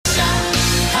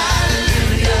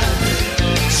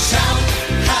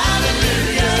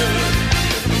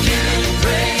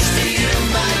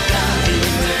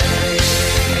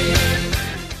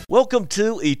Welcome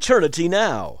to Eternity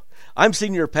Now. I'm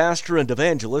Senior Pastor and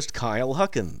Evangelist Kyle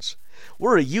Huckins.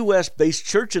 We're a U.S.-based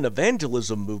church and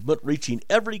evangelism movement reaching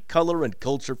every color and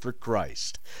culture for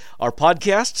Christ. Our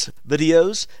podcasts,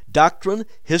 videos, doctrine,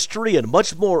 history, and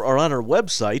much more are on our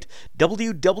website,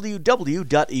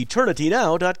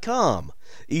 www.eternitynow.com,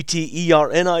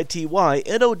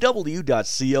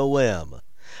 ETERNITYNOW.com.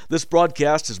 This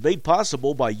broadcast is made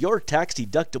possible by your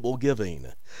tax-deductible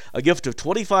giving. A gift of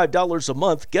 $25 a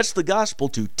month gets the gospel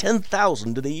to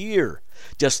 $10,000 in a year,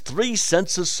 just 3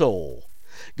 cents a soul.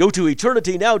 Go to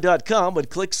eternitynow.com and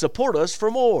click Support Us for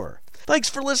more. Thanks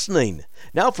for listening.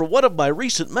 Now for one of my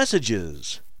recent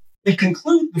messages. We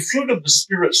conclude the Fruit of the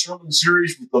Spirit sermon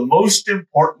series with the most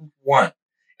important one,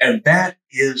 and that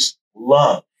is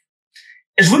love.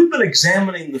 As we've been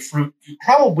examining the fruit, you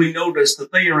probably noticed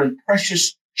that they are in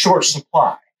precious short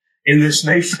supply in this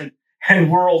nation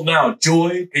and world now.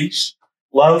 Joy, peace,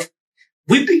 love.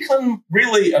 We've become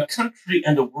really a country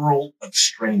and a world of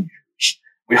strangers.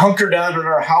 We hunker down in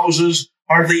our houses.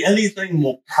 Hardly anything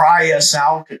will pry us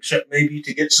out except maybe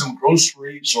to get some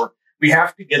groceries, or we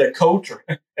have to get a coat, or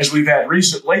as we've had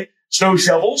recently, snow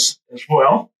shovels as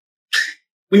well.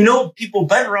 We know people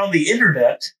better on the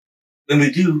internet than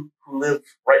we do who live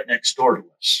right next door to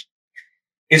us.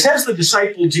 It's as the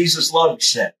disciple Jesus loved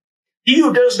said, "He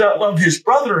who does not love his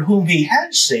brother whom he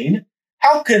has seen,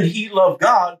 how can he love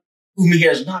God whom he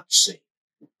has not seen?"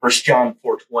 1 John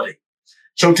 4:20.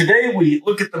 So today we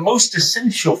look at the most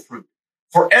essential fruit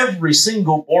for every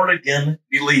single born-again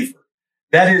believer.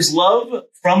 That is love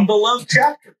from the love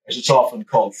chapter, as it's often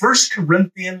called, 1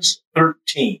 Corinthians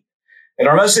 13. And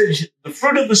our message, the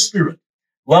fruit of the Spirit,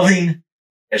 loving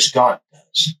as God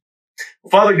does.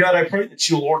 Well, Father God, I pray that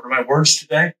you'll order my words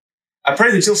today. I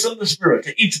pray that you'll send the Spirit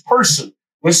to each person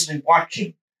listening,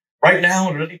 watching, right now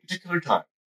and at any particular time.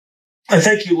 I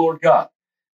thank you, Lord God,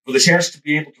 for the chance to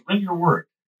be able to bring your word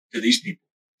to these people.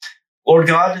 Lord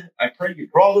God, I pray you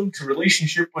draw them to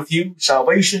relationship with you,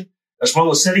 salvation, as well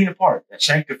as setting apart, that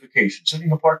sanctification,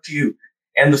 setting apart to you,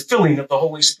 and the filling of the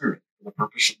Holy Spirit for the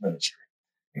purpose of ministry.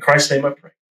 In Christ's name I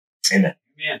pray. Amen.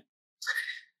 Amen.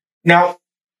 Now,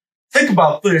 think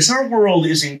about this. Our world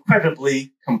is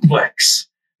incredibly complex.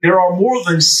 There are more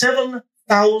than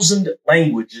 7,000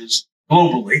 languages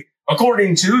globally,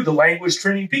 according to the Language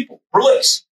Training People,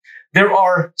 Berlitz. There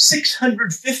are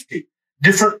 650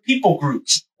 different people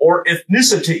groups or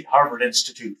ethnicity, Harvard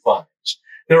Institute finds.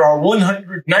 There are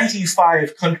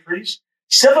 195 countries,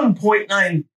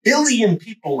 7.9 billion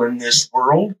people in this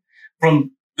world,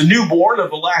 from the newborn of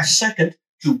the last second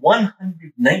to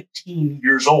 119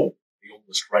 years old, the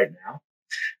oldest right now.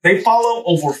 They follow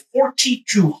over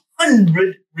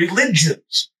 4,200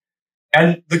 religions.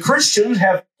 And the Christians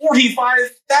have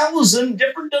 45,000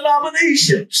 different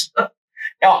denominations.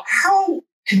 Now, how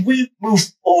can we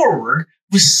move forward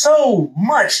with so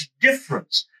much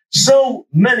difference, so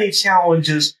many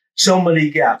challenges, so many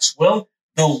gaps? Well,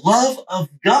 the love of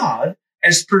God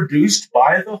as produced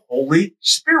by the Holy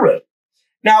Spirit.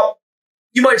 Now,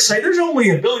 you might say there's only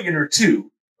 1 billion or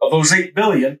 2 of those 8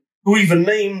 billion who even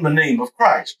name the name of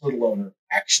Christ, let alone are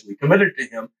actually committed to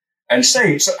him and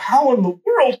saved. So how in the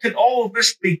world can all of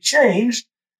this be changed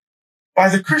by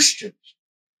the Christians?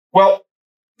 Well,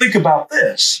 think about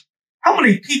this. How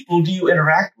many people do you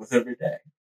interact with every day?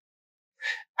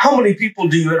 How many people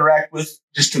do you interact with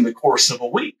just in the course of a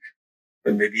week,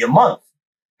 and maybe a month?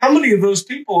 How many of those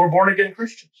people are born-again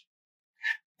Christians?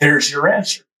 There's your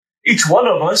answer. Each one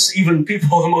of us, even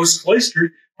people the most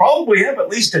cloistered, probably have at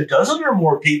least a dozen or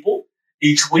more people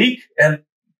each week. And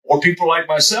more people like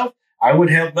myself, I would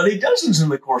have many dozens in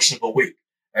the course of a week.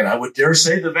 And I would dare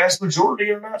say the vast majority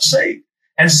are not saved.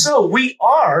 And so we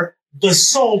are the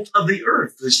salt of the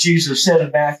earth, as Jesus said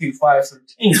in Matthew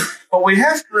 5:13. But we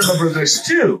have to remember this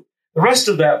too, the rest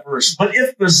of that verse. But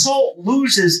if the salt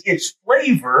loses its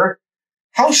flavor,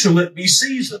 how shall it be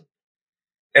seasoned?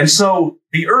 And so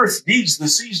the earth needs the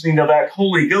seasoning of that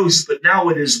Holy Ghost, but now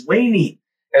it is waning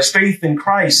as faith in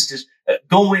Christ is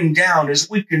going down, is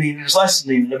weakening, is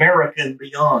lessening in America and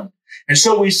beyond. And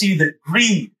so we see that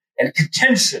greed and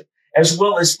contention, as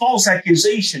well as false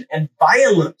accusation and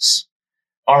violence,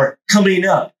 are coming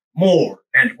up more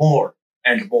and more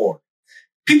and more.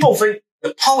 People think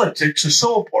that politics is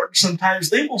so important. Sometimes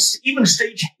they will even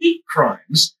stage hate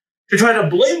crimes to try to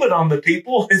blame it on the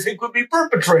people they think would be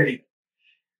perpetrating it.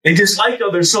 They dislike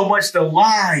others so much to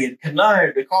lie and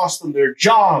connive to cost them their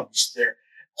jobs, their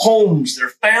homes, their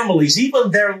families,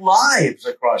 even their lives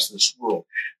across this world.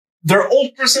 They're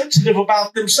ultra-sensitive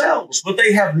about themselves, but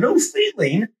they have no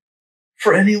feeling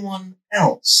for anyone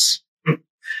else.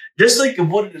 Just think of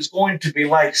what it is going to be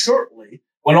like shortly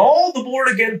when all the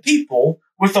born-again people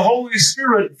with the Holy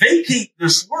Spirit vacate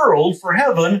this world for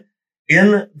heaven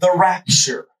in the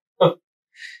rapture.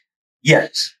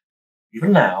 Yet,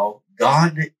 even now,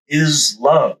 God is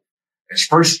love. As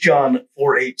 1 John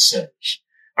 4:8 says,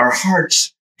 our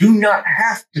hearts do not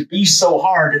have to be so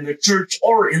hard in the church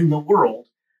or in the world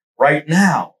right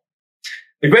now.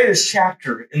 The greatest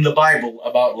chapter in the Bible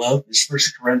about love is 1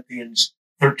 Corinthians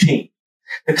 13.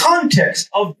 The context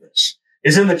of this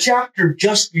is in the chapter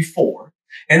just before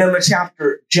and in the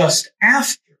chapter just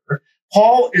after.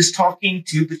 Paul is talking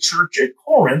to the church at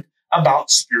Corinth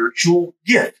about spiritual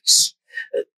gifts.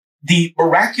 The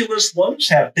miraculous ones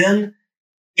have been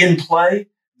in play.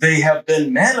 They have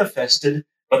been manifested,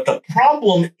 but the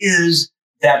problem is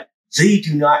that they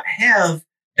do not have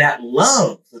that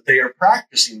love that they are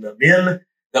practicing them in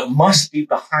that must be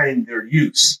behind their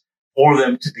use for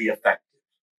them to be effective.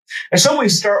 And so we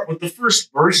start with the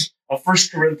first verse of 1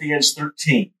 Corinthians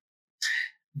 13.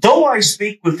 Though I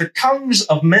speak with the tongues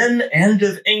of men and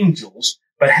of angels,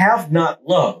 but have not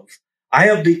love, I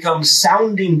have become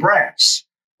sounding brass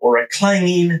or a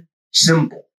clanging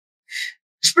cymbal.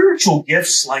 Spiritual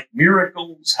gifts like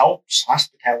miracles, helps,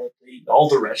 hospitality, all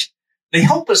the rest, they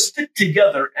help us fit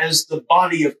together as the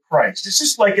body of Christ. It's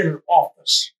just like in an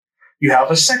office. You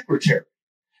have a secretary.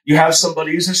 You have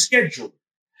somebody who's a scheduler.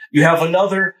 You have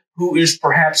another who is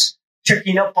perhaps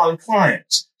checking up on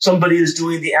clients. Somebody is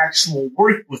doing the actual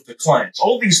work with the clients.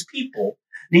 All these people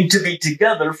need to be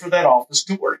together for that office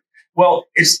to work. Well,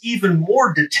 it's even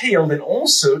more detailed and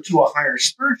also to a higher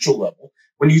spiritual level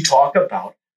when you talk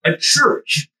about a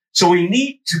church. So we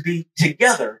need to be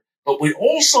together, but we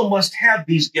also must have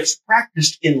these gifts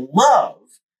practiced in love,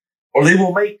 or they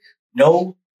will make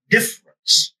no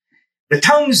difference. The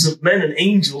tongues of men and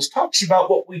angels talks about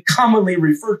what we commonly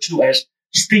refer to as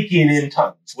speaking in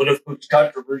tongues, one of those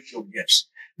controversial gifts.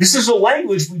 This is a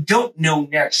language we don't know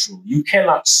naturally. You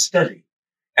cannot study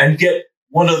and get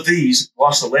one of these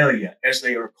glossolalia, as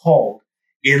they are called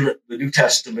in the New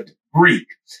Testament Greek.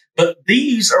 But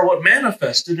these are what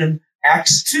manifested in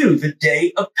Acts 2, the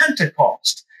day of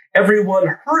Pentecost.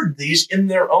 Everyone heard these in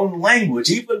their own language,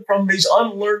 even from these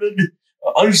unlearned,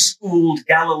 unschooled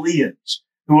Galileans,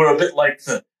 who were a bit like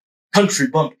the country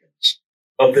bumpkins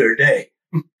of their day.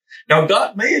 Now,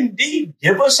 God may indeed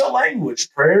give us a language,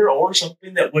 prayer, or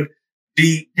something that would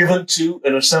be given to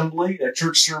an assembly, a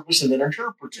church service, and then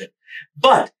interpreted.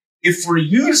 But if we're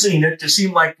using it to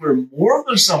seem like we're more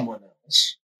than someone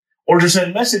else, or to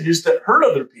send messages that hurt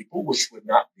other people, which would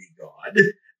not be God,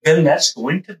 then that's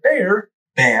going to bear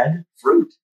bad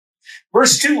fruit.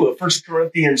 Verse 2 of 1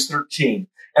 Corinthians 13,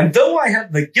 and though I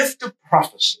have the gift of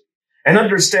prophecy and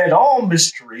understand all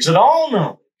mysteries and all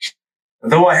knowledge,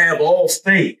 and though I have all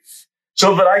faith,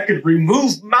 so that I could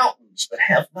remove mountains but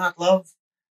have not love,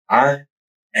 I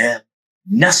am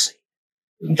nothing.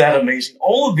 Isn't that amazing?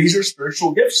 All of these are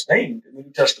spiritual gifts named in the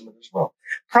New Testament as well.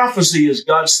 Prophecy is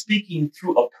God speaking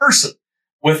through a person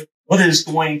with what is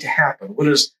going to happen, what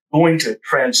is going to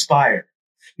transpire.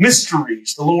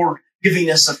 Mysteries, the Lord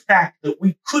giving us a fact that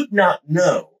we could not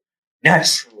know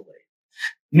naturally.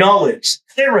 Knowledge,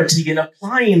 clarity in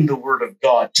applying the word of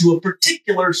God to a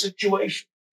particular situation.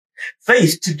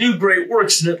 Faith to do great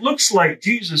works, and it looks like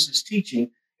Jesus is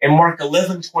teaching in Mark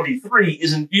 11:23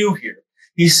 is in view here.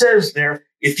 He says there,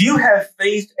 if you have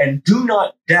faith and do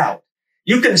not doubt,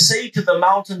 you can say to the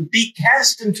mountain, be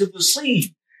cast into the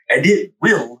sea, and it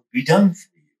will be done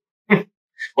for you.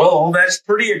 Well, that's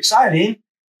pretty exciting,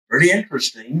 pretty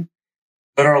interesting.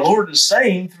 But our Lord is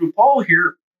saying through Paul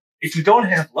here, if you don't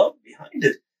have love behind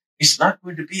it, it's not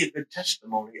going to be a good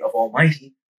testimony of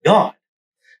Almighty God.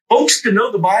 Folks can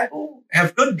know the Bible,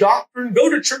 have good doctrine, go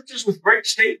to churches with great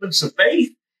statements of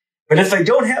faith, but if they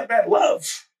don't have that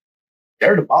love,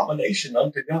 they're an abomination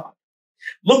unto God.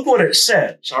 Look what it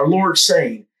says, our Lord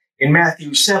saying in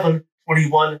Matthew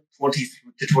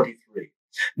 7:21-23.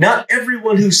 Not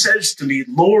everyone who says to me,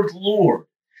 Lord, Lord,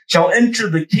 shall enter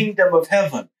the kingdom of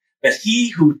heaven, but he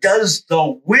who does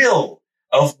the will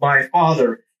of my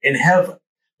Father in heaven.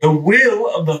 The will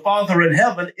of the Father in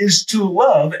heaven is to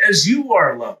love as you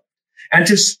are loved, and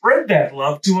to spread that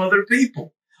love to other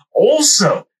people.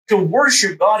 Also, to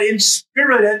worship God in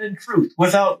spirit and in truth.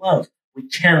 Without love, we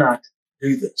cannot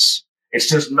do this. It's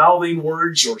just mouthing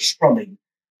words or strumming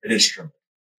an instrument.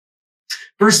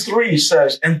 Verse 3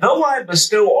 says, and though I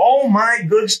bestow all my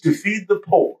goods to feed the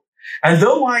poor, and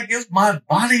though I give my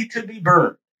body to be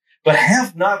burned, but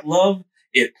have not love,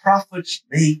 it profits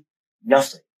me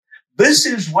nothing. This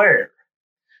is where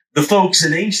the folks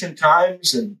in ancient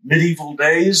times and medieval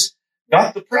days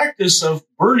got the practice of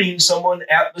burning someone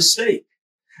at the stake,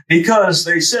 because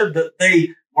they said that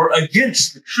they were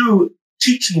against the true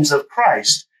teachings of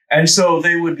Christ, and so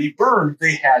they would be burned.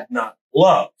 They had not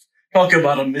love. Talk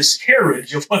about a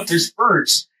miscarriage of what this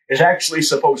verse is actually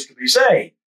supposed to be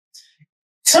saying.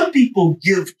 Some people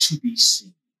give to be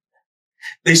seen.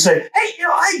 They say, hey,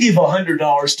 I gave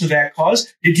 $100 to that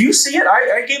cause. Did you see it?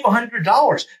 I gave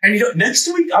 $100. And next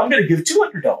week, I'm going to give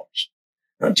 $200.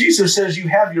 Now, Jesus says you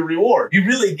have your reward. You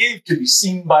really gave to be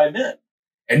seen by men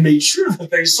and made sure that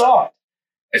they saw it.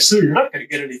 And so you're not going to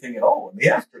get anything at all in the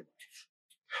afterlife.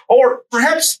 Or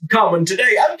perhaps common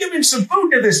today, I'm giving some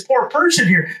food to this poor person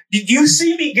here. Did you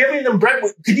see me giving them bread?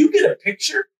 Could you get a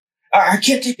picture? I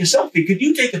can't take a selfie. Could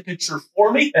you take a picture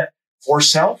for me? For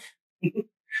self?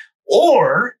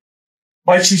 Or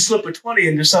might you slip a 20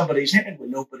 into somebody's hand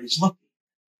when nobody's looking?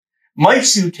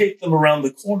 Might you take them around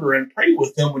the corner and pray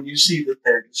with them when you see that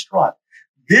they're distraught?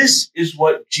 This is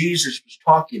what Jesus was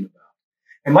talking about.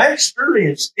 And my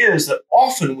experience is that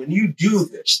often when you do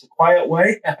this the quiet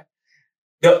way,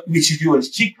 which you do in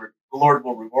secret, the Lord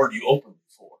will reward you openly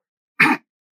for.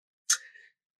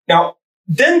 Now,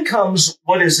 then comes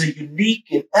what is a unique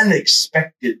and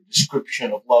unexpected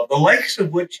description of love, the likes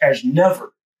of which has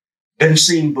never been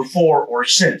seen before or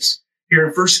since. Here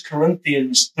in 1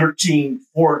 Corinthians 13,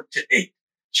 4-8,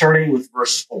 starting with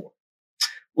verse 4.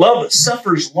 Love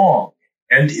suffers long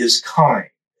and is kind.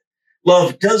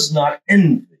 Love does not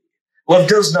envy. Love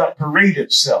does not parade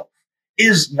itself,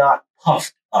 is not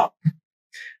puffed up.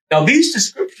 Now, these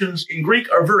descriptions in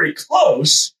Greek are very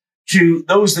close to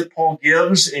those that Paul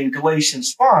gives in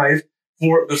Galatians 5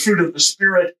 for the fruit of the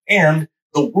Spirit and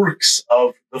the works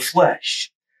of the flesh.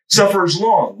 Suffers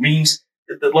long means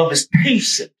that love is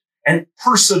patient and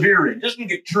persevering, doesn't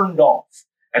get turned off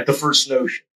at the first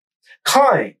notion.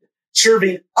 Kind,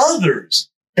 serving others'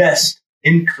 best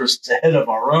interests ahead of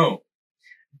our own.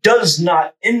 Does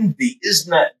not envy, is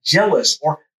not jealous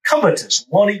or covetous,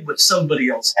 wanting what somebody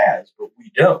else has, but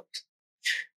we don't.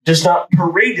 Does not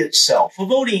parade itself,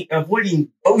 avoiding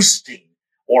boasting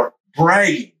or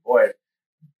bragging. Boy,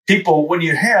 people, when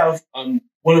you have on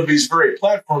one of these very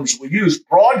platforms we use,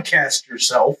 broadcast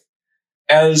yourself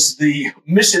as the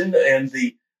mission and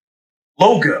the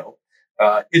logo,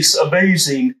 it's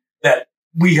amazing that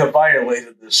we have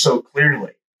violated this so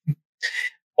clearly.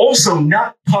 Also,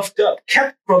 not puffed up,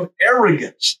 kept from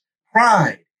arrogance,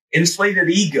 pride, inflated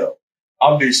ego.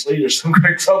 Obviously, there's some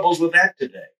great troubles with that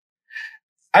today.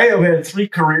 I have had 3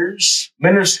 careers: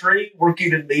 ministry,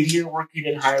 working in media, working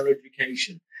in higher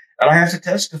education. And I have to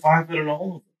testify that in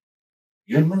all of them,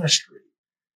 even ministry,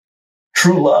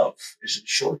 true love is in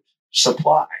short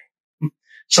supply.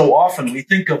 So often we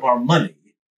think of our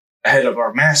money ahead of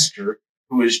our master,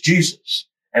 who is Jesus.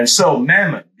 And so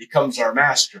mammon becomes our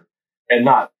master and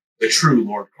not the true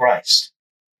Lord Christ.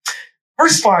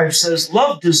 Verse 5 says,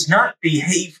 love does not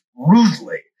behave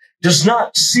rudely, does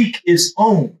not seek its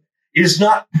own, is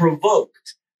not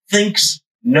provoked, thinks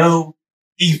no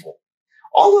evil.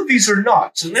 All of these are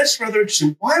nots, and that's rather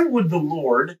interesting. Why would the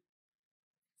Lord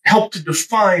help to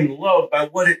define love by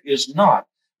what it is not?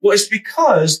 Well, it's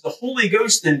because the Holy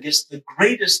Ghost then gets the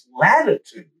greatest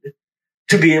latitude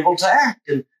to be able to act.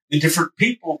 And the different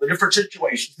people, the different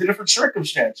situations, the different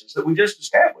circumstances that we just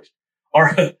established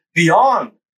are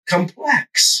beyond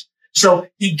complex. So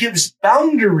he gives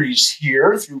boundaries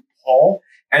here through Paul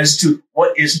as to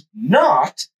what is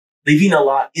not, leaving a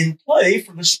lot in play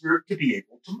for the Spirit to be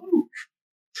able to move.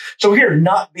 So here,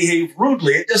 not behave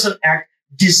rudely. It doesn't act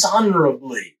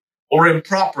dishonorably or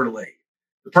improperly.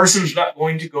 The person's not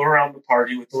going to go around the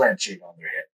party with the lampshade on their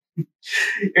head.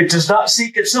 It does not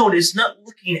seek its own. It's not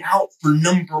looking out for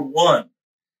number one.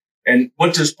 And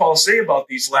what does Paul say about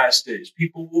these last days?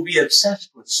 People will be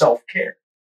obsessed with self-care.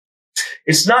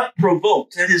 It's not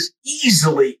provoked. That is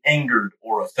easily angered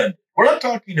or offended. We're not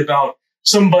talking about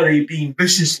somebody being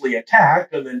viciously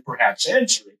attacked and then perhaps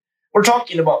answering. We're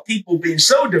talking about people being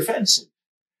so defensive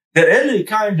that any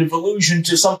kind of allusion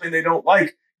to something they don't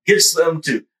like gets them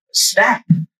to snap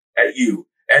at you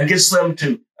and gets them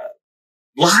to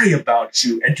lie about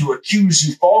you and to accuse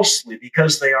you falsely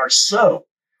because they are so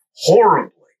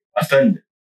horribly offended.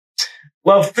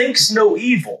 Love thinks no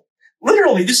evil.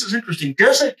 Literally, this is interesting,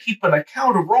 doesn't keep an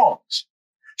account of wrongs.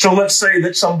 So let's say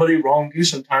that somebody wronged you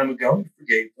some time ago, you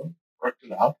forgave them, worked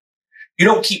it out. You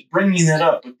don't keep bringing that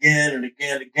up again and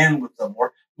again and again with them,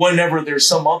 or whenever there's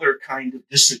some other kind of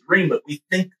disagreement, we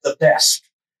think the best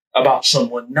about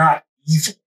someone, not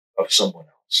evil of someone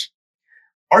else.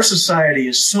 Our society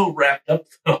is so wrapped up,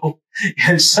 though,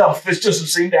 in self, it doesn't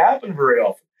seem to happen very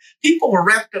often. People are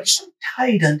wrapped up so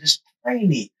tight on just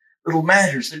tiny little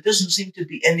matters. There doesn't seem to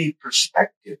be any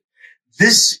perspective.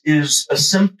 This is a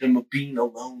symptom of being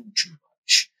alone too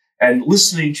much. and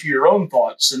listening to your own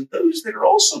thoughts and those that are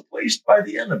also placed by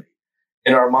the enemy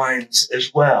in our minds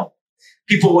as well.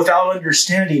 People without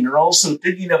understanding are also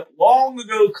digging up long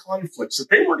ago conflicts that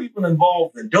they weren't even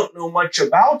involved in, don't know much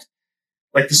about,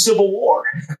 like the Civil War.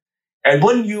 And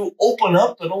when you open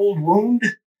up an old wound,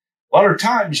 a lot of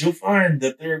times you'll find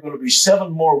that there are going to be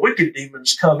 7 more wicked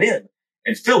demons come in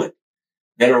and fill it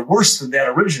that are worse than that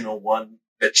original one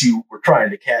that you were trying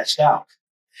to cast out.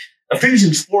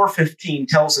 Ephesians 4:15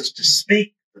 tells us to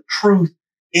speak the truth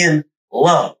in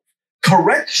love.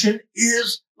 Correction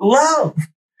is love.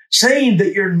 Saying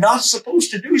that you're not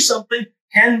supposed to do something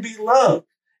can be love.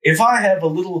 If I have a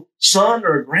little son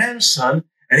or a grandson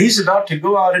and he's about to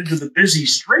go out into the busy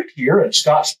street here in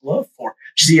Scottsbluff or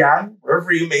Seattle,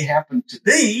 wherever you may happen to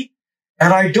be,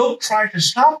 and I don't try to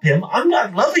stop him, I'm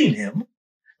not loving him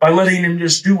by letting him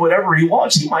just do whatever he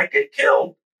wants. He might get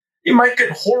killed. He might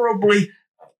get horribly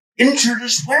injured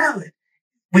as well.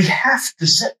 We have to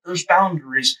set those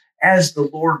boundaries as the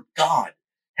Lord God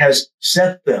has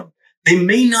set them. They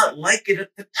may not like it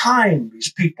at the time,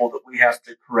 these people that we have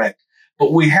to correct,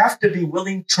 but we have to be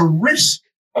willing to risk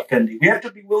offending. We have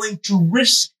to be willing to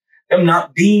risk them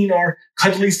not being our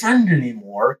cuddly friend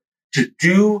anymore to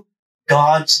do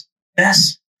God's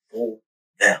best for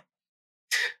them.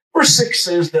 Verse 6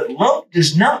 says that love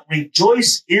does not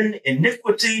rejoice in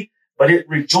iniquity, but it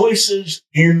rejoices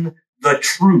in the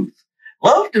truth.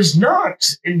 Love does not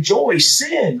enjoy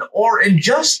sin or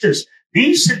injustice.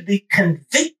 These should be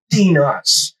convicting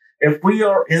us if we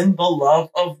are in the love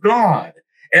of God.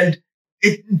 And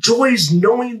it enjoys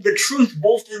knowing the truth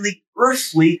both in the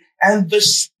earthly and the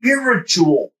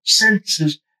spiritual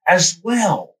senses as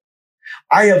well.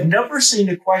 I have never seen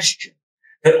a question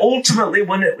that ultimately,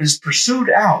 when it was pursued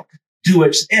out to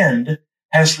its end,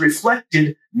 has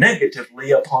reflected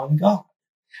negatively upon God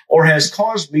or has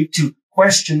caused me to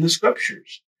question the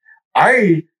scriptures.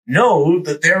 I know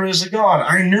that there is a God.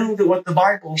 I know that what the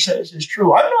Bible says is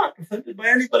true. I'm not offended by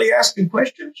anybody asking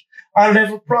questions. I don't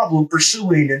have a problem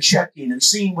pursuing and checking and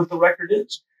seeing what the record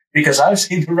is, because I've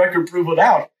seen the record prove it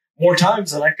out more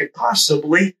times than I could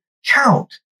possibly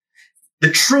count.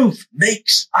 The truth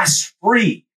makes us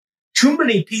free. Too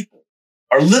many people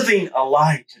are living a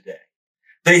lie today.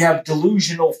 They have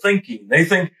delusional thinking. They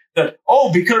think that,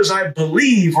 because I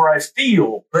believe or I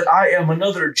feel that I am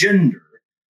another gender,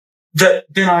 that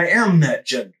then I am that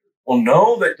gender. Well,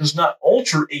 no, that does not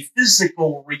alter a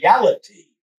physical reality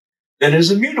that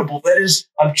is immutable, that is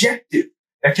objective,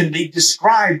 that can be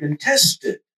described and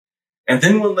tested. And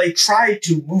then when they try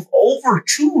to move over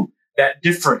to that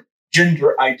different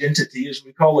gender identity, as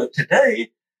we call it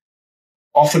today,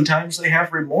 oftentimes they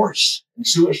have remorse, and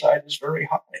suicide is very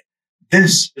high.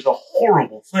 This is a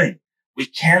horrible thing. We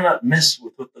cannot mess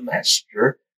with what the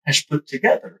Master has put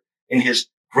together in his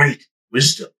great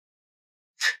wisdom.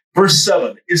 Verse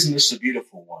 7, isn't this a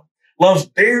beautiful one?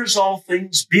 Love bears all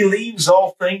things, believes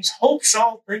all things, hopes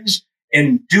all things,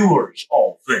 endures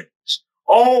all things.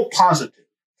 All positive.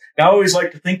 Now, I always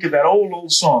like to think of that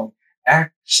old song,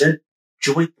 accentuate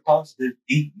the positive,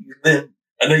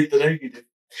 eliminate the negative.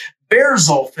 Bears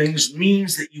all things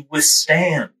means that you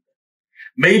withstand.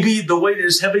 Maybe the weight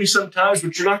is heavy sometimes,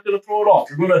 but you're not going to throw it off.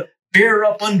 You're going to bear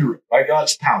up under it by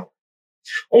God's power.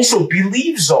 Also,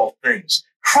 believes all things.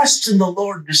 Trusts in the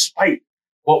Lord despite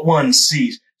what one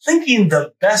sees. Thinking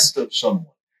the best of someone.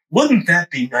 Wouldn't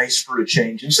that be nice for a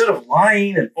change? Instead of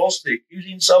lying and falsely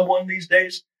accusing someone these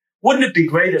days, wouldn't it be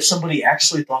great if somebody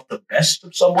actually thought the best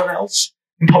of someone else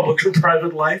in public or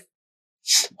private life?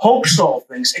 Hopes all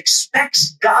things.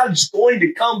 Expects God's going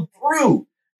to come through.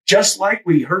 Just like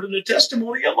we heard in the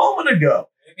testimony a moment ago.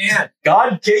 Amen.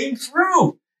 God came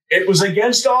through. It was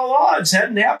against all odds.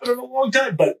 Hadn't happened in a long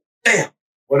time. But bam,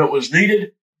 when it was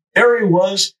needed, there he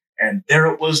was, and there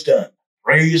it was done.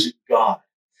 Praise God.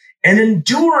 And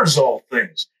endures all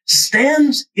things.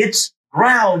 Stands its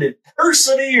ground and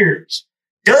perseveres.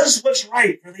 Does what's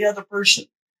right for the other person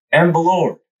and the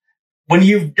Lord. When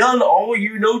you've done all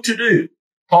you know to do,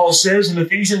 Paul says in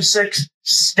Ephesians 6,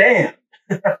 stand.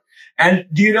 And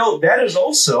do you know, that is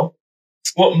also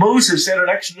what Moses said in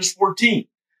Exodus 14.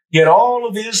 Yet all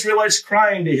of the Israelites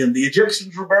crying to him. The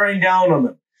Egyptians were bearing down on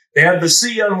them. They had the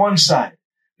sea on one side.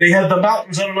 They had the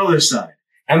mountains on another side.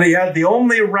 And they had the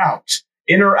only route,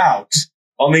 in or out,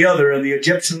 on the other. And the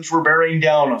Egyptians were bearing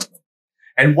down on them.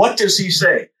 And what does he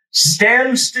say?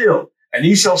 Stand still, and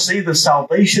ye shall see the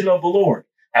salvation of the Lord.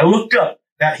 I looked up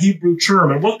that Hebrew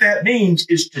term, and what that means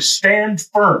is to stand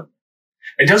firm.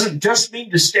 It doesn't just mean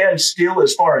to stand still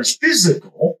as far as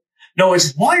physical. No,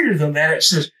 it's wider than that. It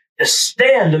says to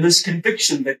stand in this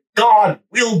conviction that God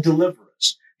will deliver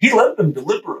us. He led them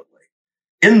deliberately.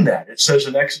 in that. It says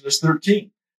in Exodus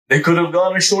 13, they could have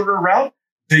gone a shorter route.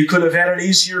 They could have had an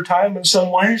easier time in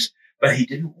some ways, but he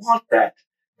didn't want that.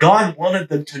 God wanted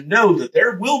them to know that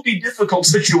there will be difficult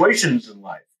situations in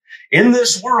life. In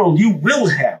this world, you will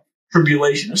have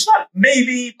tribulation. It's not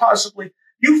maybe, possibly.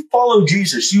 You follow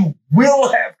Jesus, you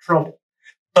will have trouble.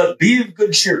 But be of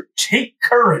good cheer. Take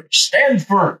courage. Stand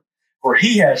firm. For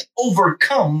he has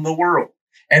overcome the world.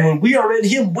 And when we are in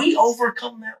him, we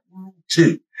overcome that world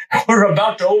too. We're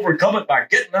about to overcome it by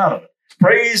getting out of it.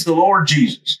 Praise the Lord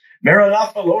Jesus.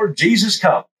 Maranatha, Lord Jesus,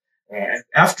 come.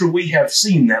 After we have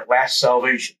seen that last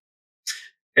salvation.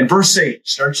 And verse 8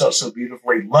 starts out so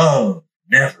beautifully. Love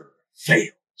never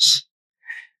fails.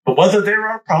 But whether there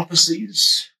are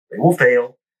prophecies, they will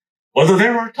fail. Whether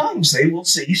there are tongues, they will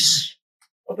cease.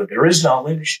 Whether there is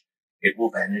knowledge, it will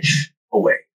vanish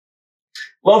away.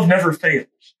 Love never fails.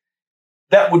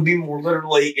 That would be more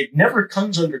literally, it never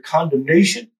comes under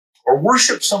condemnation or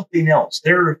worships something else,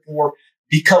 therefore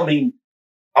becoming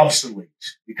obsolete,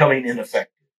 becoming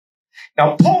ineffective.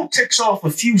 Now, Paul ticks off a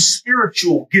few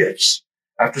spiritual gifts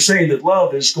after saying that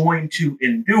love is going to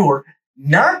endure,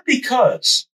 not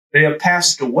because they have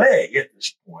passed away at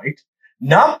this point,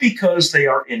 not because they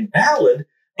are invalid,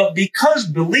 but because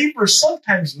believers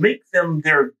sometimes make them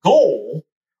their goal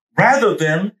rather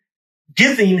than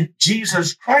giving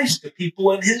Jesus Christ to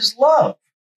people in his love.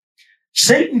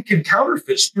 Satan can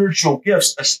counterfeit spiritual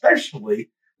gifts, especially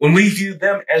when we view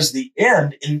them as the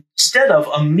end instead of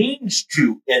a means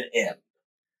to an end.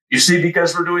 You see,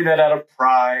 because we're doing that out of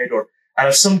pride or out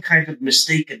of some kind of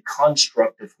mistaken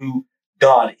construct of who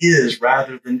God is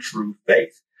rather than true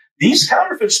faith. These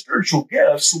counterfeit spiritual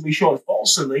gifts will be shown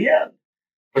false in the end,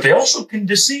 but they also can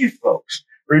deceive folks.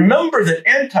 Remember that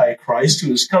Antichrist,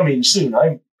 who is coming soon,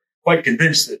 I'm quite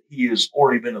convinced that he has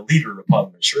already been a leader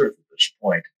upon this earth at this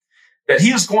point, that he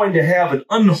is going to have an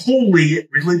unholy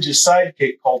religious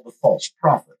sidekick called the false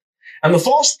prophet. And the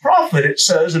false prophet, it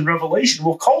says in Revelation,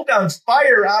 will call down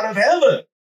fire out of heaven,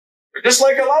 just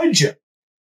like Elijah.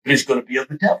 But he's going to be of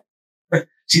the devil.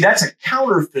 See, that's a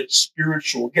counterfeit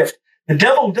spiritual gift. The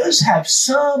devil does have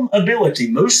some ability.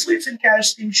 Mostly it's in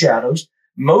casting shadows.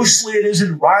 Mostly it is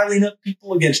in riling up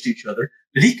people against each other.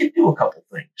 But he can do a couple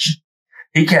things.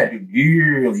 He can't do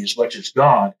nearly as much as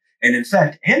God. And in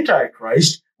fact,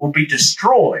 Antichrist will be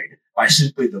destroyed by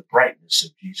simply the brightness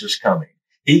of Jesus coming.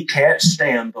 He can't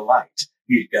stand the light.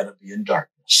 He's got to be in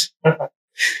darkness.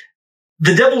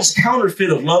 The devil's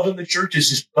counterfeit of love in the church is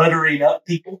just buttering up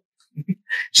people,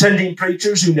 sending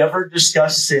preachers who never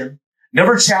discuss sin,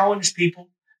 never challenge people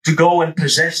to go and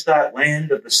possess that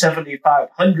land of the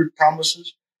 7,500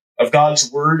 promises of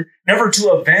God's word, never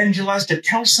to evangelize, to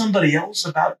tell somebody else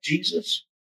about Jesus.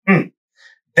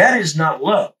 That is not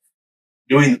love.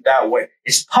 Doing it that way.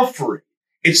 It's puffery.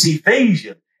 It's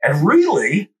evasion. And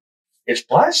really, it's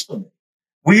blasphemy.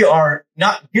 We are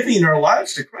not giving our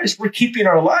lives to Christ. We're keeping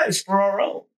our lives for our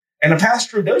own. And a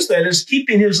pastor who does that is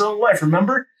keeping his own life.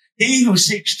 Remember, he who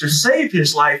seeks to save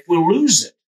his life will lose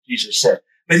it, Jesus said.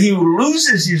 But he who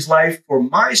loses his life for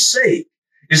my sake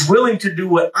is willing to do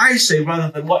what I say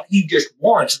rather than what he just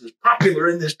wants and is popular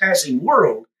in this passing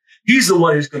world. He's the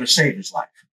one who's going to save his life.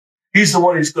 He's the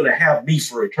one who's going to have me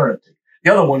for eternity.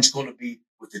 The other one's going to be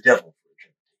with the devil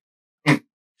for eternity.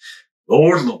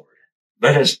 Lord, Lord,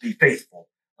 let us be faithful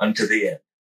unto the end.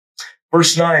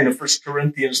 Verse 9 of 1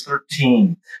 Corinthians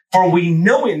 13, for we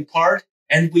know in part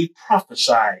and we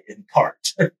prophesy in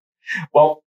part.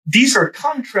 Well, these are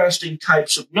contrasting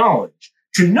types of knowledge.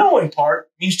 To know in part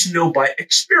means to know by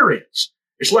experience.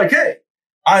 It's like, hey,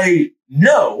 I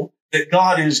know that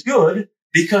God is good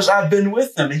because I've been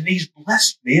with him and he's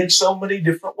blessed me in so many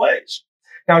different ways.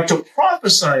 Now, to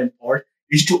prophesy in part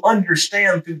is to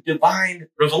understand through divine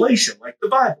revelation, like the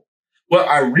Bible. Well,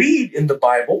 I read in the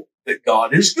Bible that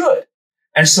God is good.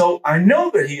 And so I know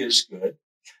that he is good.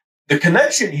 The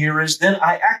connection here is then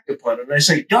I act upon it. And I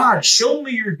say, God, show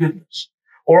me your goodness.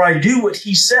 Or I do what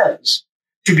he says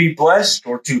to be blessed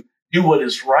or to do what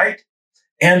is right.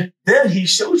 And then he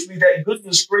shows me that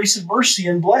goodness, grace, and mercy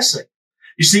and blessing.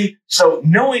 You see, so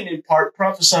knowing in part,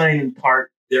 prophesying in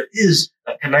part, there is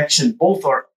a connection. Both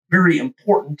are very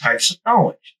important types of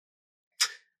knowledge.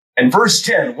 And verse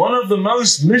 10, one of the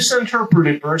most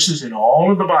misinterpreted verses in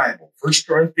all of the Bible, 1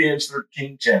 Corinthians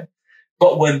 13:10.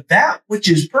 But when that which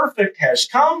is perfect has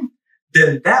come,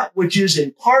 then that which is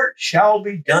in part shall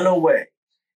be done away.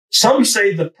 Some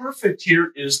say the perfect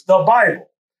here is the Bible.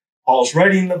 Paul's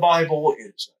writing the Bible.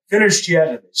 It's not finished yet.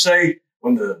 And they say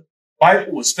when the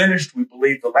Bible was finished, we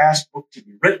believe the last book to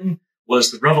be written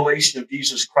was the revelation of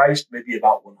Jesus Christ, maybe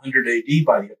about 100 AD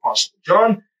by the Apostle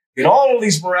John. And all of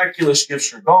these miraculous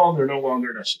gifts are gone. They're no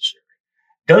longer necessary.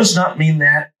 does not mean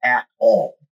that at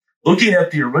all. Looking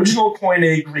at the original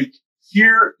Koine Greek,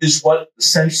 here is what the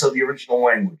sense of the original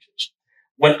language is.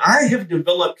 When I have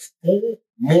developed full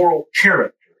moral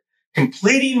character,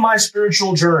 completing my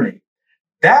spiritual journey,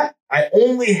 that I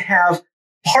only have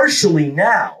partially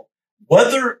now,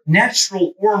 whether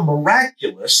natural or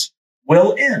miraculous,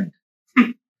 will end.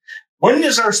 When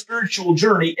does our spiritual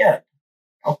journey end?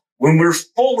 When we're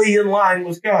fully in line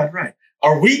with God, right?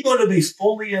 Are we going to be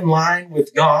fully in line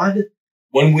with God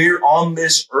when we're on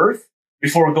this earth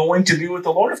before going to be with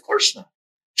the Lord? Of course not.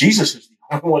 Jesus is the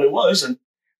only one who was, and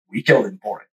we killed him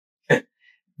for it.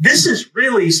 This is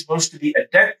really supposed to be a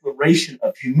declaration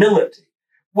of humility.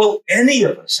 Will any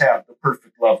of us have the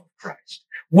perfect love of Christ?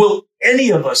 Will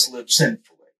any of us live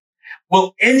sinfully?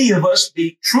 Will any of us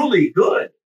be truly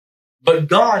good? But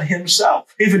God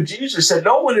himself, even Jesus said,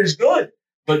 no one is good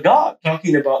but God,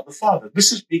 talking about the Father.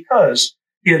 This is because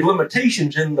he had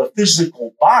limitations in the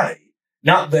physical body,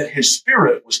 not that his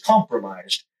spirit was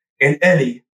compromised in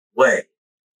any way.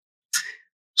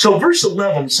 So verse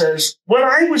 11 says, when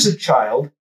I was a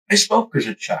child, I spoke as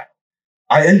a child.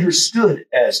 I understood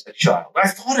as a child. I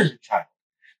thought as a child.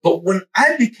 But when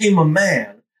I became a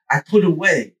man, I put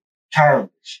away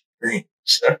childish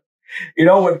things.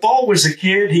 When Paul was a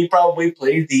kid, he probably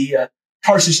played the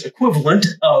Tarsus equivalent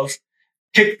of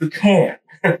kick the can,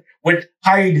 went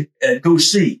hide and go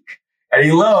seek. And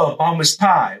he loved mama's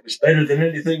pie. It was better than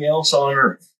anything else on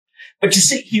earth. But you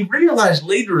see, he realized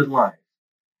later in life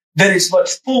that it's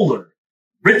much fuller,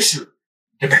 richer,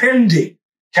 demanding,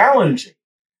 challenging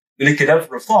than he could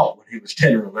ever have thought when he was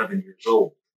 10 or 11 years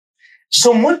old.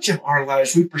 So much of our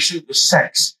lives, we pursue the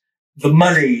sex, the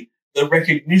money, the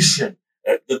recognition,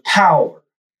 the power,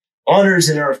 honors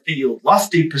in our field,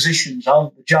 lofty positions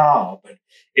on the job and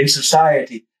in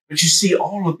society. But you see,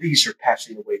 all of these are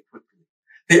passing away quickly.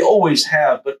 They always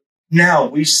have, but now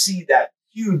we see that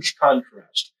huge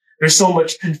contrast. There's so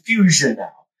much confusion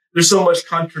now. There's so much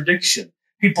contradiction.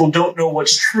 People don't know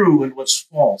what's true and what's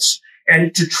false.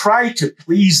 And to try to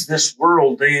please this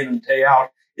world day in and day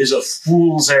out is a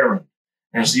fool's errand.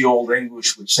 As the old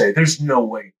English would say, there's no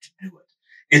way to do it.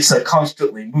 It's a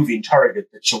constantly moving target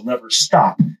that shall never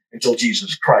stop until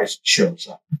Jesus Christ shows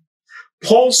up.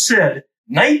 Paul said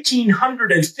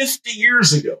 1950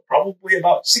 years ago, probably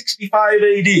about 65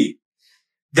 AD,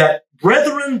 that,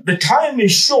 brethren, the time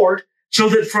is short, so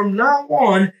that from now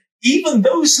on, even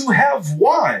those who have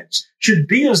wives should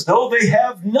be as though they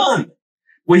have none.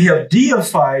 We have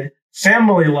deified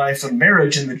family life and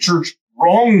marriage in the church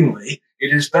wrongly.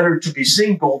 It is better to be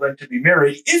single than to be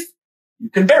married if you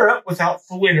can bear it without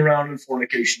fooling around in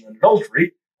fornication and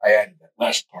adultery. I added that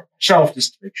last part myself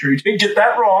just to make sure you didn't get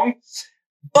that wrong.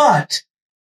 But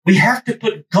we have to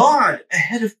put God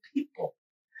ahead of people.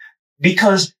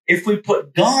 Because if we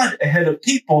put God ahead of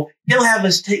people, he'll have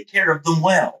us take care of them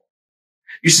well.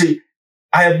 You see,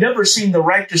 I have never seen the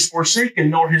righteous forsaken,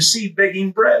 nor his seed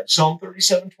begging bread. Psalm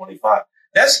 37:25.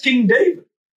 That's King David,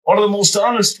 one of the most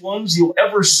honest ones you'll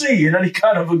ever see in any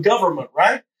kind of a government,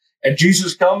 right? And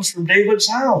Jesus comes from David's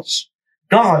house.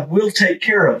 God will take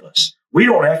care of us. We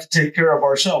don't have to take care of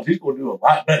ourselves. He's going to do a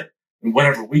lot better than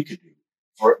whatever we could do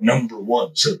for number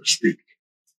one, so to speak.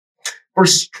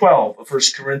 Verse 12 of 1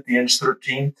 Corinthians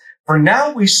 13. For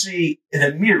now we see in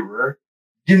a mirror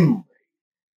dimly,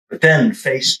 but then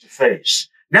face to face.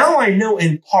 Now I know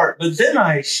in part, but then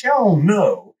I shall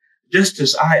know, just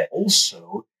as I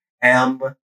also am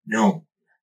known.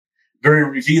 Very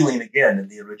revealing again in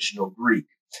the original Greek.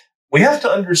 We have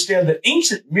to understand that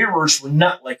ancient mirrors were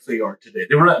not like they are today.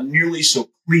 They were not nearly so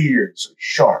clear, so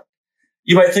sharp.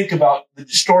 You might think about the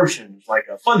distortions like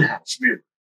a funhouse mirror.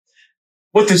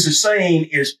 What this is saying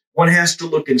is one has to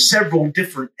look in several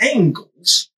different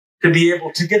angles to be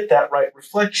able to get that right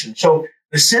reflection. So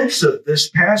the sense of this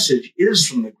passage is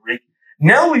from the Greek.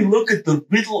 Now we look at the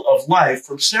riddle of life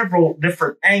from several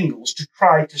different angles to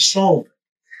try to solve it.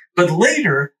 But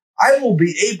later, I will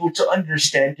be able to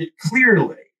understand it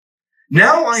clearly.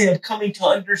 Now I am coming to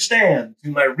understand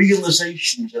through my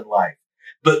realizations in life.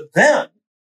 But then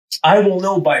I will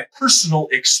know by personal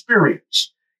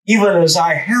experience, even as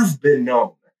I have been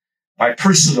known by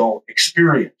personal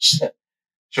experience.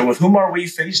 So with whom are we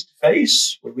face to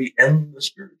face when we end the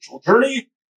spiritual journey?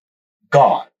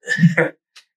 God.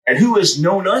 And who has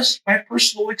known us by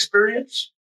personal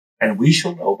experience? And we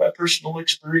shall know by personal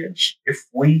experience if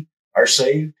we are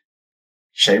saved.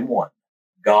 Same one.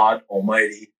 God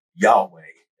Almighty, Yahweh,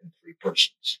 in three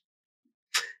persons.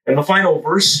 And the final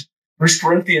verse, 1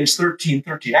 Corinthians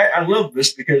 13:13. I love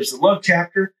this because the love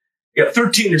chapter,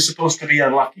 13 is supposed to be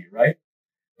unlucky, right?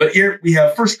 But here we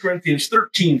have 1 Corinthians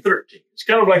 13:13. It's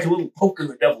kind of like a little poke in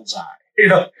the devil's eye.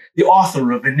 the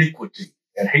author of iniquity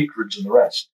and hatreds and the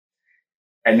rest.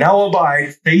 And now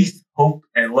abide faith, hope,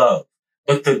 and love.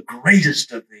 But the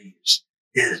greatest of these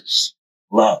is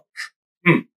love.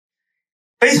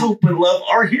 Faith, hope, and love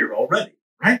are here already,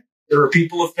 right? There are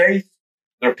people of faith.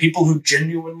 There are people who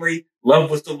genuinely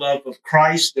love with the love of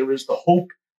Christ. There is the hope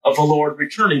of the Lord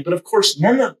returning. But of course,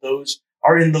 none of those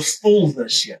are in the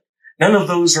fullness yet. None of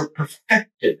those are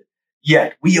perfected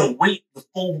yet. We await the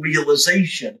full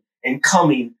realization and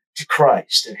coming to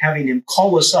Christ and having him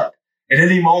call us up at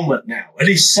any moment now,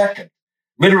 any second.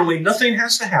 Literally nothing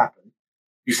has to happen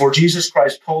before Jesus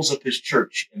Christ calls up his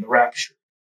church in the rapture.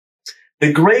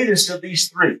 The greatest of these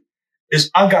three is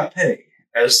agape,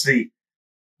 as the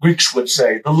Greeks would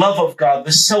say, the love of God,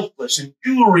 the selfless,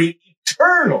 enduring,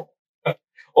 eternal,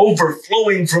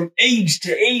 overflowing from age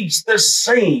to age, the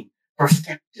same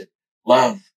perfected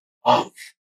love of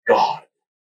God.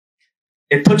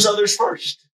 It puts others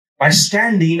first by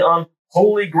standing on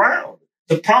holy ground,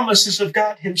 the promises of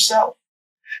God himself.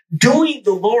 Doing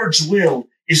the Lord's will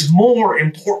is more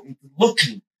important than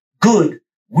looking good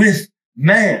with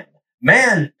man.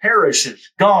 Man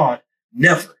perishes. God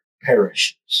never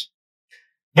perishes.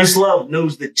 This love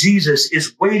knows that Jesus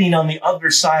is waiting on the other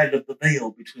side of the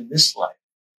veil between this life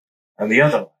and the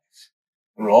other life.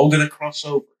 And we're all going to cross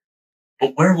over.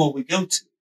 But where will we go to?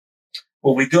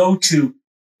 Will we go to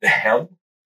the hell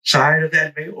side of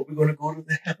that veil, or are we going to go to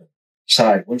the heaven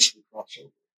side once we cross over?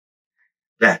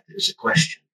 That is a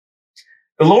question.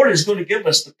 The Lord is going to give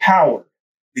us the power,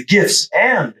 the gifts,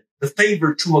 and the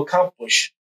favor to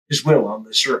accomplish his will on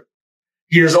this earth.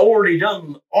 He has already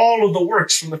done all of the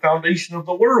works from the foundation of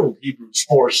the world, Hebrews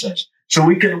 4 says, so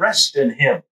we can rest in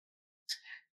him.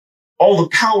 All the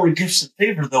power, gifts, and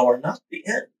favor, though, are not the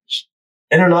ends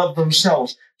in and of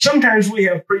themselves. Sometimes we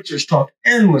have preachers talk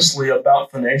endlessly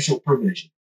about financial provision.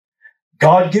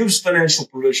 God gives financial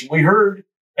provision. We heard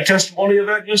a testimony of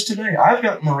that just today. I've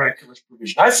got miraculous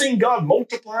provision. I've seen God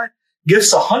multiply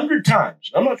gifts 100 times.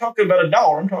 I'm not talking about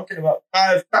 $1. I'm talking about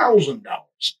 $5,000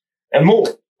 and more.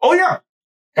 Oh, yeah.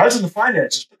 God's in the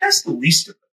finances, but that's the least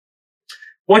of it.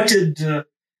 What did the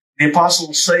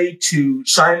apostles say to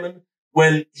Simon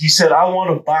when he said, I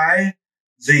want to buy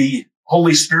the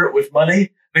Holy Spirit with money?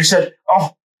 They said,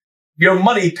 oh, your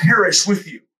money perish with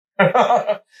you.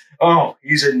 Oh,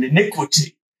 he's in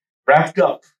iniquity, wrapped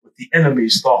up with the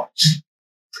enemy's thoughts.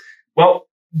 Well,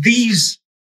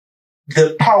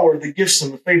 the power, the gifts,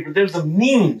 and the favor, they're the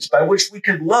means by which we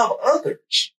can love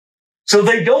others. So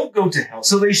they don't go to hell.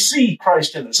 So they see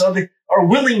Christ in us. So they are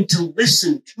willing to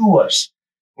listen to us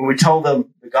when we tell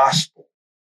them the gospel.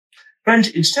 Friends,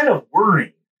 instead of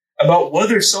worrying about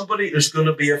whether somebody is going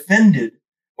to be offended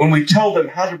when we tell them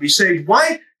how to be saved,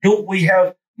 why don't we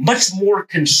have much more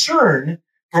concern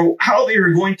for how they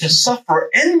are going to suffer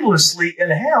endlessly in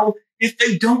hell if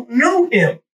they don't know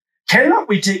him? Cannot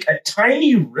we take a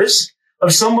tiny risk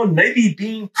of someone maybe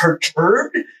being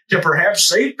perturbed to perhaps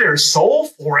save their soul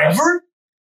forever?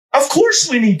 Of course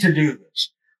we need to do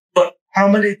this. But how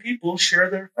many people share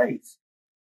their faith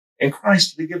in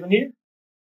Christ to be given here?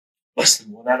 Less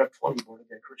than 1 out of 20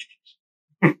 born-again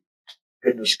Christians.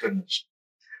 Goodness.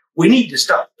 We need to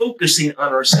stop focusing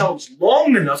on ourselves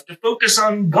long enough to focus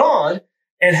on God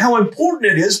and how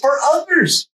important it is for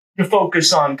others to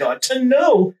focus on God, to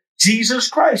know Jesus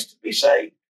Christ, to be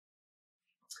saved.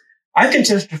 I can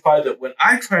testify that when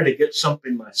I try to get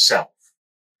something myself,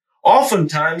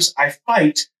 oftentimes I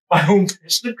fight my own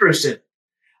best interest in it.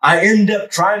 I end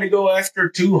up trying to go after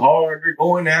it too hard or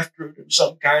going after it in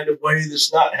some kind of way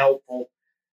that's not helpful,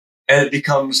 and it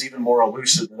becomes even more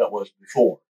elusive than it was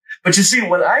before. But you see,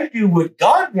 when I do what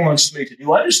God wants me to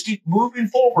do, I just keep moving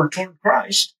forward toward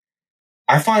Christ.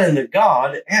 I find that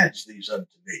God adds these unto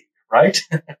me, right?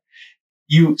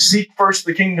 You seek first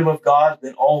the kingdom of God,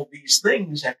 then all these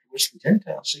things, after which the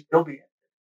Gentiles seek, they'll be added.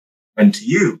 And to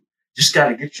you, just got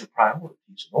to get your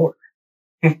priorities in order.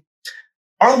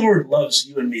 Our Lord loves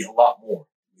you and me a lot more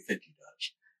than we think he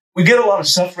does. We get a lot of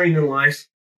suffering in life.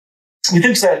 We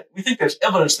think there's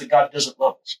evidence that God doesn't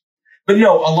love us. But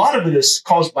no, a lot of it is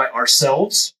caused by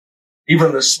ourselves,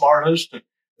 even the smartest,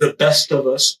 the best of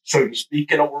us, so to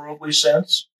speak, in a worldly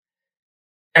sense.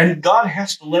 And God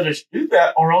has to let us do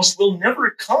that, or else we'll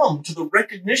never come to the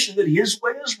recognition that his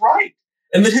way is right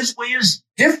and that his way is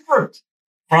different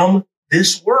from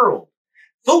this world.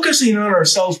 Focusing on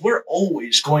ourselves, we're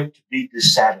always going to be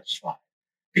dissatisfied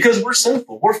because we're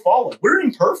sinful, we're fallen, we're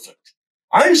imperfect.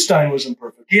 Einstein was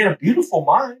imperfect. He had a beautiful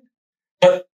mind,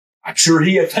 but I'm sure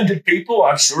he offended people.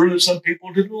 I'm sure that some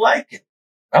people didn't like him.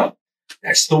 Well,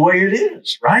 that's the way it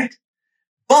is, right?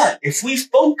 But if we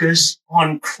focus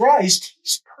on Christ,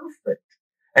 he's perfect.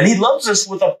 And he loves us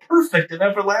with a perfect and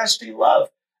everlasting love.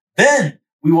 Then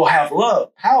we will have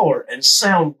love, power, and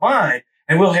sound mind,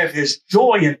 and we'll have his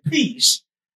joy and peace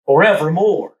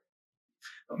forevermore.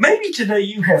 Maybe today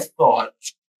you have thought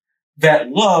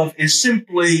that love is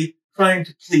simply trying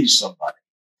to please somebody,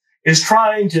 is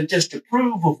trying to just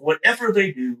approve of whatever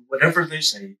they do, whatever they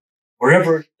say,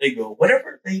 wherever they go,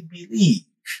 whatever they believe.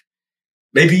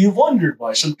 Maybe you've wondered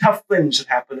why some tough things have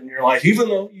happened in your life, even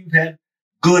though you've had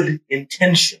good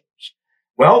intentions.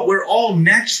 Well, we're all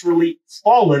naturally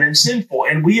fallen and sinful,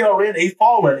 and we are in a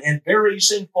fallen and very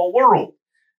sinful world.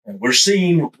 And we're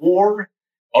seeing war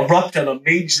erupt on a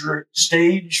major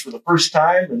stage for the first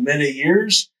time in many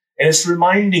years, and it's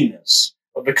reminding us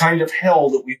of the kind of hell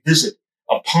that we visit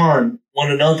upon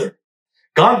one another.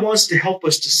 God wants to help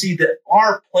us to see that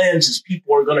our plans as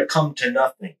people are going to come to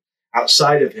nothing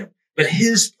outside of him. But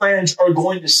his plans are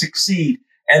going to succeed,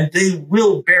 and they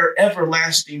will bear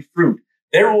everlasting fruit.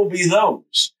 There will be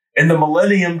those in the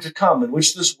millennium to come in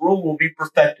which this world will be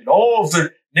perfected. All of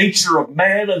the nature of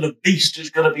man and the beast is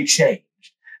going to be changed.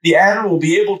 The adder will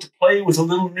be able to play with a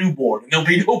little newborn, and there'll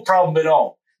be no problem at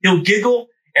all. He'll giggle,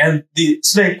 and the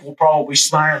snake will probably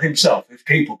smile himself if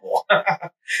capable.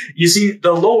 You see,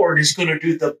 the Lord is going to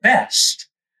do the best,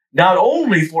 not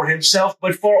only for himself,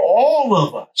 but for all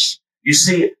of us. You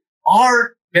see,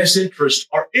 our best interests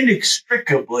are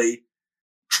inextricably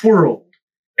twirled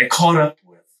and caught up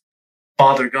with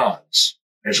Father God's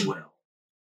as well.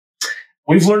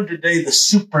 We've learned today the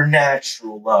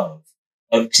supernatural love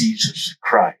of Jesus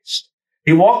Christ.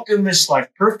 He walked in this life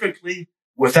perfectly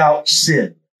without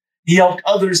sin. He helped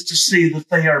others to see that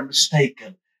they are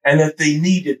mistaken and that they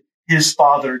needed his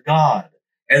Father God.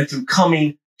 And through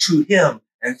coming to him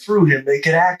and through him, they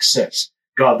could access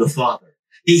God the Father.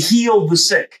 He healed the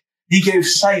sick. He gave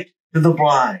sight to the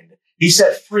blind. He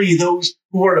set free those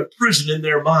who are in a prison in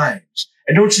their minds.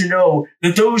 And don't you know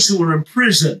that those who are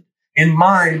imprisoned in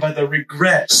mind by the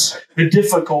regrets, the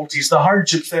difficulties, the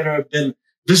hardships that have been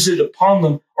visited upon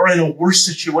them are in a worse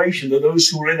situation than those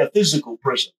who are in a physical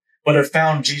prison, but have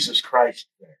found Jesus Christ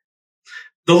there.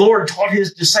 The Lord taught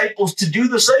his disciples to do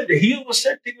the same, to heal the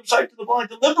sick, to give sight to the blind,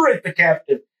 to liberate the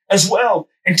captive as well,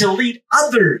 and to lead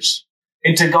others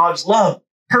into God's love,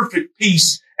 perfect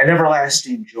peace, and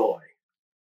everlasting joy.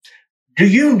 Do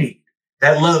you need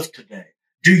that love today?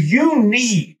 Do you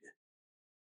need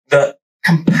the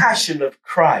compassion of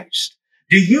Christ?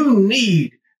 Do you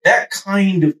need that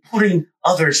kind of putting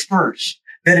others first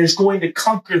that is going to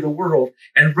conquer the world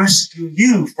and rescue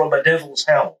you from a devil's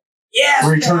hell? Yes,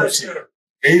 for eternity. Pastor.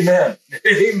 Amen.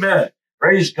 Amen.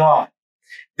 Praise God.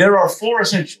 There are 4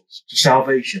 essentials to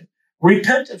salvation.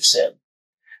 Repent of sin.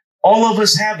 All of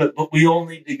us have it, but we all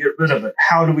need to get rid of it.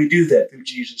 How do we do that? Through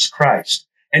Jesus Christ.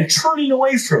 And turning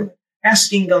away from it,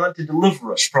 asking God to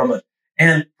deliver us from it,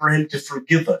 and for him to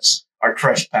forgive us our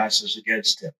trespasses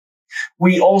against him.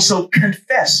 We also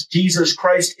confess Jesus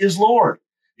Christ is Lord.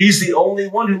 He's the only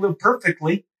one who lived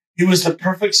perfectly. He was the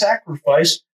perfect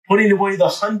sacrifice, putting away the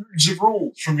hundreds of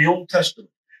rules from the Old Testament.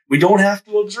 We don't have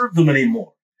to observe them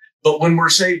anymore. But when we're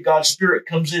saved, God's Spirit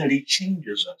comes in and he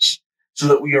changes us so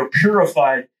that we are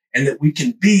purified and that we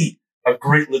can be a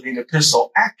great living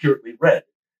epistle accurately read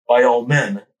by all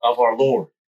men of our Lord.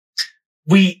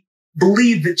 We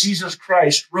believe that Jesus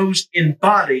Christ rose in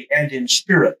body and in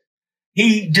spirit.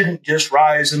 He didn't just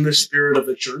rise in the spirit of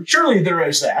the church. Surely there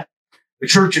is that. The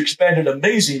church expanded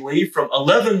amazingly from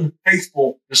 11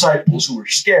 faithful disciples who were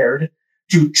scared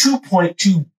to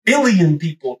 2.2 billion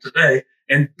people today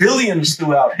and billions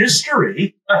throughout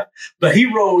history. But he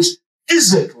rose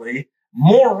physically,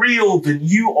 more real than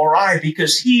you or I,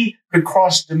 because he could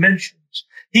cross dimensions.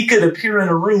 He could appear in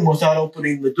a room without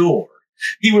opening the door.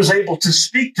 He was able to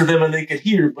speak to them and they could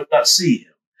hear but not see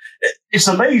him. It's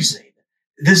amazing,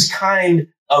 this kind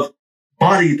of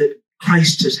body that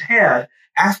Christ has had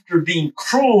after being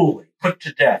cruelly put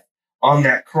to death on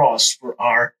that cross for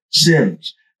our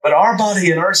sins. But our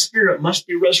body and our spirit must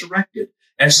be resurrected.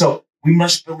 And so we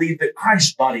must believe that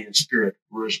Christ's body and spirit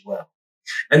were as well.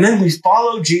 And then we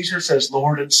follow Jesus as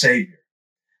Lord and Savior.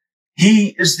 He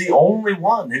is the only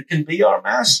one who can be our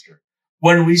master.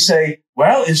 When we say,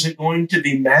 well, is it going to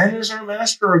be man as our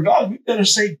master or God? We've got to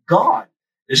say God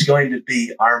is going to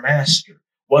be our master.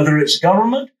 Whether it's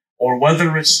government or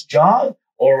whether it's job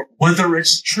or whether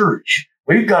it's church,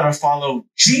 we've got to follow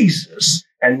Jesus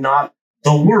and not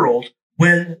the world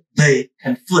when they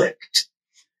conflict.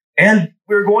 And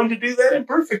we're going to do that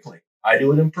imperfectly. I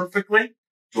do it imperfectly.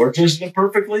 George does it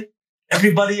imperfectly.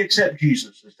 Everybody except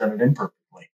Jesus has done it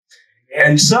imperfectly.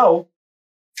 And so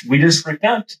we just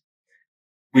repent.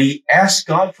 We ask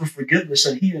God for forgiveness,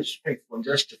 and he is faithful and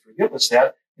just to forgive us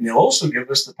that and he'll also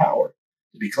give us the power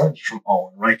to be cleansed from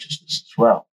all unrighteousness as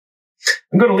well.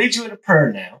 I'm going to lead you in a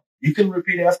prayer now. You can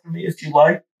repeat after me if you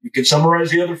like. You can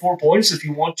summarize the other 4 points if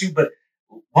you want to, but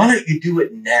why don't you do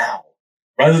it now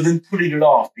rather than putting it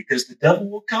off? Because the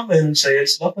devil will come in and say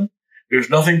it's nothing.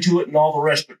 There's nothing to it and all the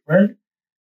rest. But friend,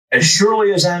 as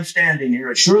surely as I'm standing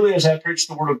here, as surely as I preached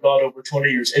the word of God over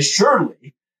 20 years, as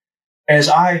surely as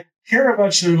I care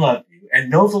about you and love you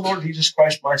and know the Lord Jesus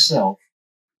Christ myself,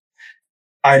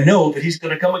 I know that he's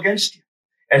going to come against you.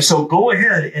 And so go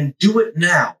ahead and do it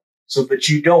now so that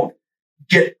you don't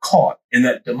get caught in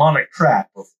that demonic trap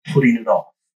of putting it off.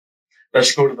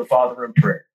 Let's go to the Father in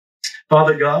prayer.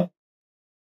 Father God,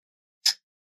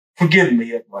 forgive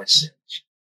me of my sins.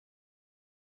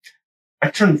 I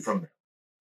turn from them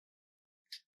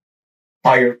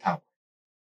by your power.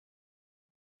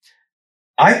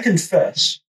 I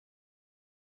confess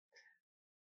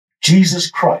Jesus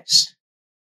Christ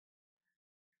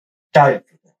died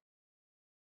for them.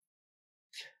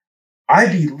 I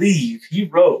believe he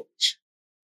rose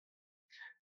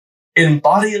in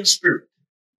body and spirit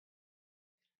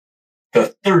the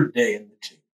third day in the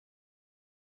tomb.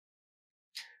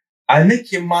 I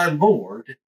make him my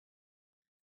Lord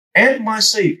and my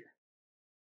Savior,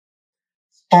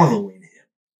 following him.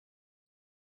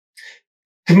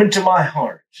 Come into my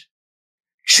heart,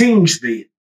 change me,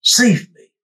 save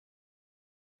me,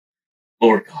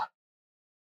 Lord God.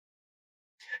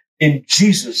 In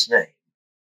Jesus' name,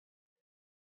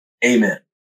 amen.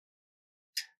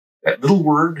 That little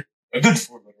word, a good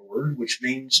 4-letter word, which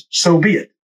means so be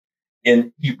it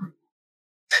in Hebrew.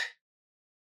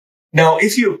 Now,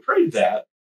 if you have prayed that,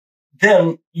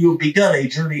 then you have begun a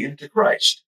journey into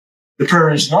Christ. The prayer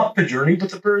is not the journey, but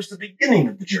the prayer is the beginning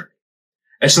of the journey.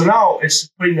 And so now it's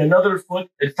putting another foot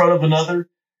in front of another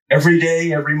every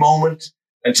day, every moment,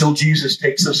 until Jesus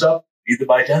takes us up, either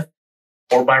by death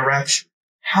or by rapture.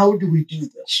 How do we do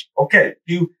this? Okay, a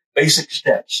few basic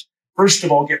steps. First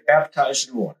of all, get baptized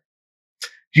in water.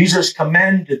 Jesus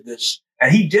commanded this,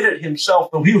 and he did it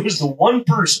himself, though he was the one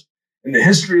person in the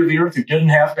history of the earth who didn't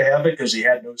have to have it because he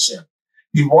had no sin.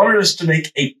 He wanted us to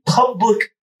make a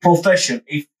public profession,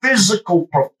 a physical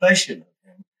profession of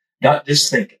him, not just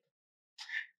think it.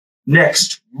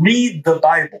 Next, read the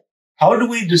Bible. How do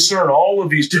we discern all of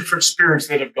these different spirits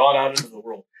that have gone out into the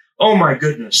world? Oh my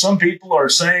goodness. Some people are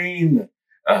saying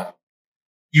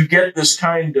you get this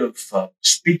kind of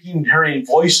speaking, hearing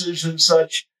voices and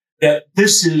such, that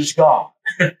this is God.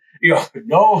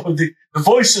 No, the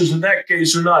voices in that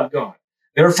case are not God.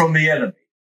 They're from the enemy.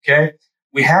 Okay?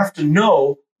 We have to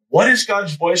know what is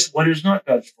God's voice, what is not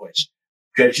God's voice.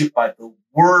 Judge it by the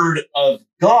word of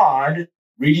God,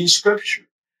 reading scripture.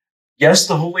 Yes,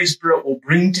 the Holy Spirit will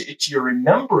bring it to your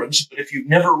remembrance, but if you've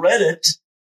never read it,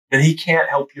 then he can't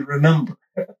help you remember.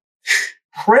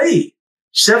 Pray.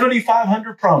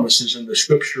 7,500 promises in the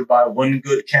scripture by one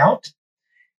good count.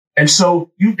 And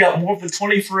so you've got more than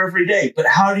 20 for every day. But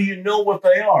how do you know what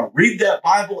they are? Read that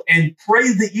Bible and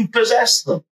pray that you possess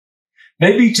them.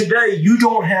 Maybe today you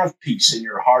don't have peace in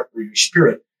your heart or your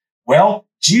spirit. Well,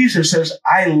 Jesus says,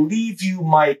 I leave you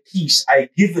my peace. I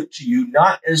give it to you,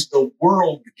 not as the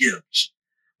world gives,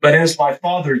 but as my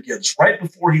Father gives. Right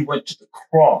before he went to the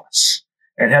cross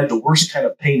and had the worst kind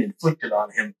of pain inflicted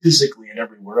on him physically and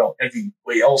every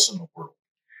way else in the world,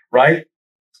 right?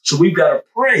 So we've got to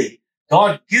pray,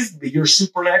 God, give me your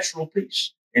supernatural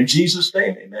peace. In Jesus'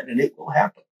 name, amen, and it will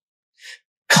happen.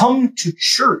 Come to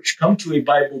church, come to a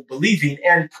Bible-believing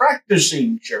and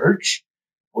practicing church.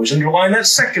 Always underline that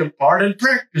second part, and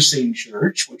practicing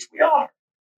church, which we are.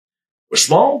 We're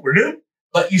small, we're new,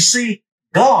 but you see,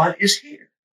 God is here.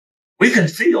 We can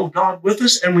feel God with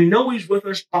us, and we know he's with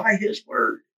us by his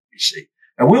word, you see.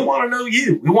 And we want to know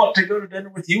you. We want to go to dinner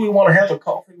with you. We want to have a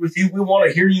coffee with you. We want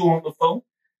to hear you on the phone.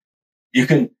 You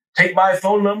can take my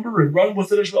phone number and run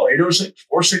with it as well.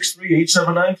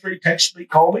 806-463-8793. Text me,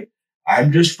 call me.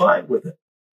 I'm just fine with it.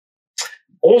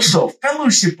 Also,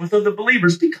 fellowship with other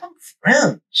believers. Become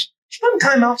friends. Spend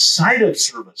time outside of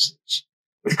services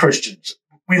with Christians.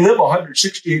 We live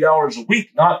 168 hours a week,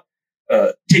 not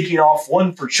taking off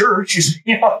one for church.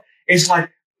 It's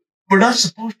like we're not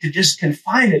supposed to just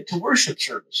confine it to worship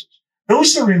services.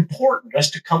 Those are important,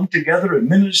 us to come together and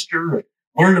minister and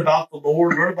learn about the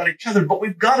Lord, learn about each other. But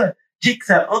we've got to take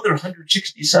that other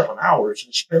 167 hours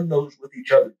and spend those with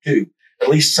each other too, at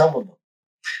least some of them.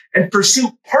 And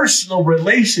pursue personal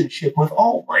relationship with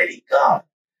Almighty God.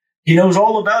 He knows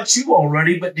all about you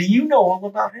already, but do you know all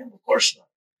about him? Of course not.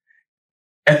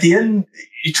 At the end,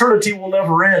 eternity will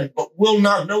never end, but we'll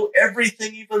not know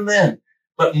everything even then.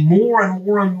 But more and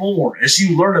more and more, as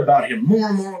you learn about him, more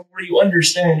and more you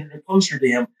understand and are closer to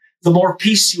him, the more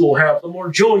peace you will have, the more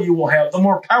joy you will have, the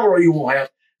more power you will have,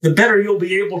 the better you'll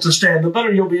be able to stand, the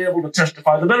better you'll be able to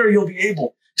testify, the better you'll be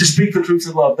able to speak the truth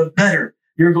in love, the better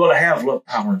you're going to have love,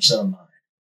 power, and sound mind.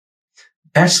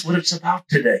 That's what it's about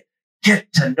today.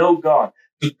 Get to know God.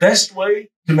 The best way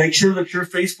to make sure that you're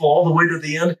faithful all the way to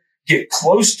the end, get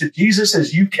close to Jesus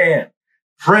as you can.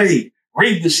 Pray,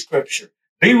 read the scripture,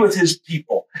 be with his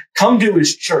people, come to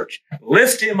his church,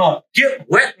 lift him up, get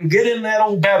wet and get in that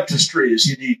old baptistry as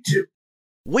you need to.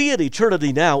 We at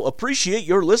Eternity Now appreciate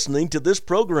your listening to this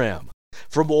program.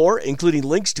 For more, including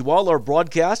links to all our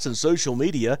broadcasts and social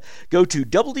media, go to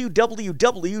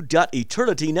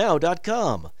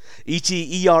www.eternitynow.com,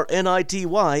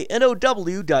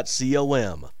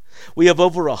 ETERNITYNOW.com. We have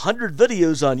over 100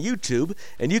 videos on YouTube,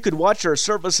 and you can watch our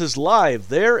services live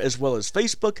there, as well as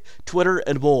Facebook, Twitter,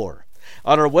 and more.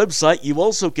 On our website, you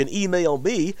also can email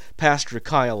me, Pastor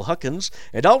Kyle Huckins,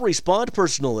 and I'll respond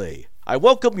personally. I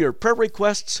welcome your prayer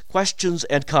requests, questions,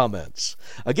 and comments.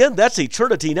 Again, that's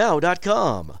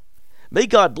EternityNow.com. May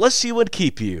God bless you and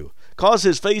keep you, cause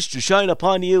his face to shine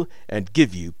upon you, and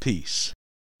give you peace.